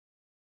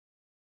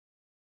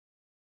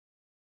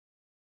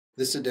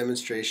This is a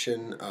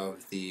demonstration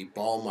of the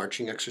ball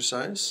marching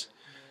exercise.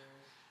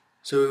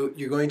 So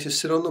you're going to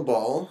sit on the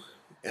ball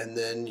and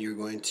then you're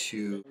going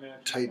to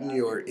tighten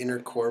your inner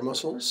core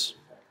muscles.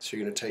 So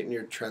you're going to tighten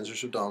your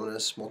transverse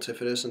abdominis,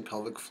 multifidus, and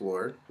pelvic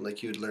floor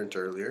like you had learned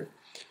earlier.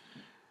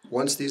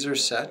 Once these are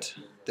set,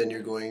 then you're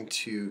going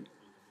to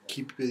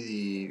keep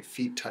the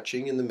feet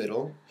touching in the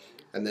middle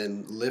and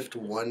then lift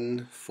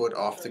one foot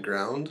off the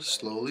ground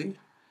slowly.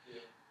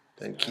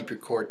 Then keep your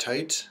core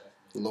tight,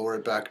 lower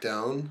it back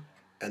down,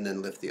 and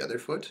then lift the other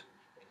foot.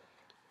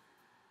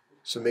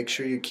 So make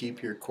sure you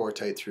keep your core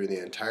tight through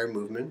the entire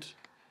movement,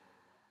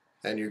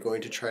 and you're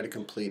going to try to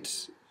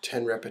complete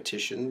 10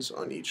 repetitions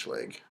on each leg.